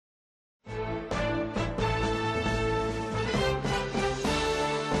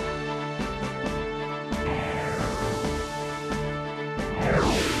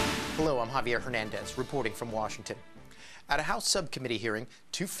Hello, I'm Javier Hernandez, reporting from Washington. At a House subcommittee hearing,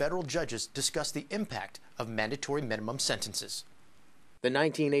 2 federal judges discussed the impact of mandatory minimum sentences. The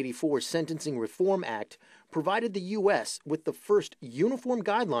 1984 Sentencing Reform Act provided the U.S. with the first uniform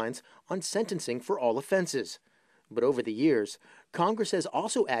guidelines on sentencing for all offenses. But over the years, Congress has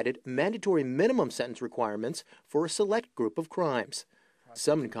also added mandatory minimum sentence requirements for a select group of crimes.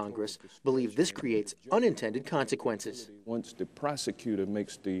 Some in Congress believe this creates unintended consequences. Once the prosecutor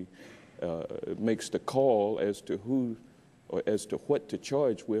makes the call as to who or as to what to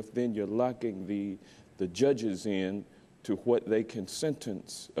charge with, then you're locking the judges in to what they can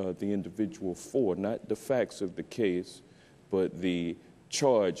sentence the individual for, not the facts of the case, but the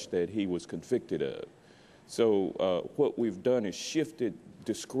charge that he was convicted of. So what we've done is shifted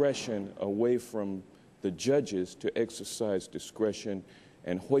discretion away from the judges to exercise discretion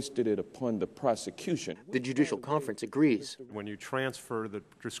and hoisted it upon the prosecution. The Judicial Conference agrees. When you transfer the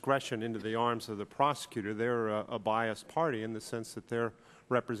discretion into the arms of the prosecutor, they're a biased party in the sense that they're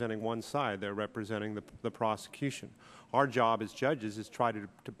representing one side. They're representing the prosecution. Our job as judges is try to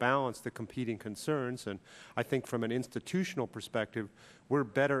balance the competing concerns, and I think from an institutional perspective, we're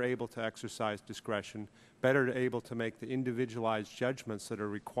better able to exercise discretion, better able to make the individualized judgments that are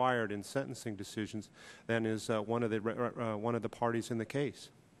required in sentencing decisions than is one of the parties in the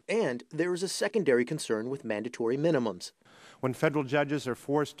case. And there is a secondary concern with mandatory minimums. When federal judges are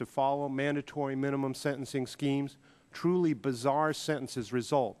forced to follow mandatory minimum sentencing schemes, truly bizarre sentences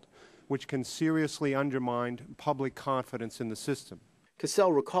result, which can seriously undermine public confidence in the system.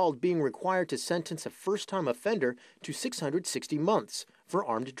 Cassell recalled being required to sentence a first-time offender to 660 months for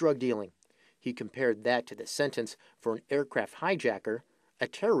armed drug dealing. He compared that to the sentence for an aircraft hijacker, a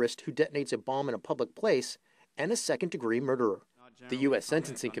terrorist who detonates a bomb in a public place, and a second-degree murderer. The U.S.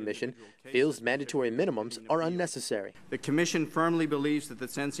 Sentencing Commission feels mandatory minimums are unnecessary. The Commission firmly believes that the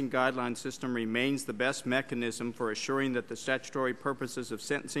sentencing guideline system remains the best mechanism for assuring that the statutory purposes of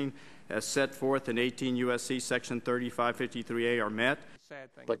sentencing as set forth in 18 U.S.C. Section 3553A are met.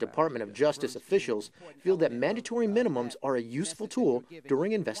 But Department of Justice officials feel that mandatory minimums are a useful tool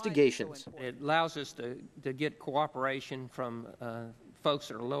during investigations. It allows us to get cooperation from folks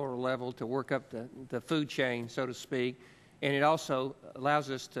at a lower level to work up the food chain, so to speak. And it also allows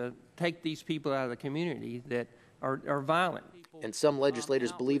us to take these people out of the community that are violent. And some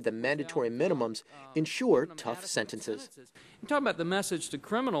legislators believe that mandatory minimums ensure tough sentences. I'm talking about the message to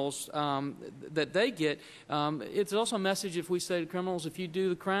criminals that they get. It's also a message if we say to criminals, if you do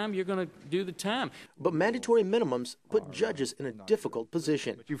the crime, you're going to do the time. But mandatory minimums put judges in a difficult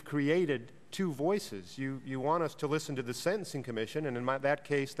position. You've created 2 voices. You want us to listen to the Sentencing Commission, and in that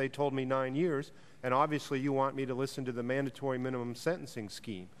case, they told me 9 years, and obviously you want me to listen to the mandatory minimum sentencing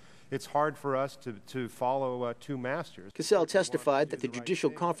scheme. It's hard for us to follow 2 masters. Cassell testified that the Judicial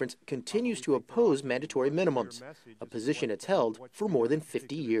Conference continues to oppose mandatory minimums, a position it's held for more than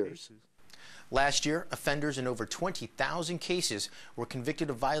 50 years. Last year, offenders in over 20,000 cases were convicted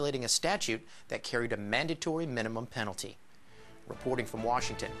of violating a statute that carried a mandatory minimum penalty. Reporting from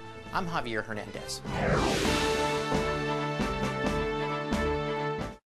Washington, I'm Javier Hernandez.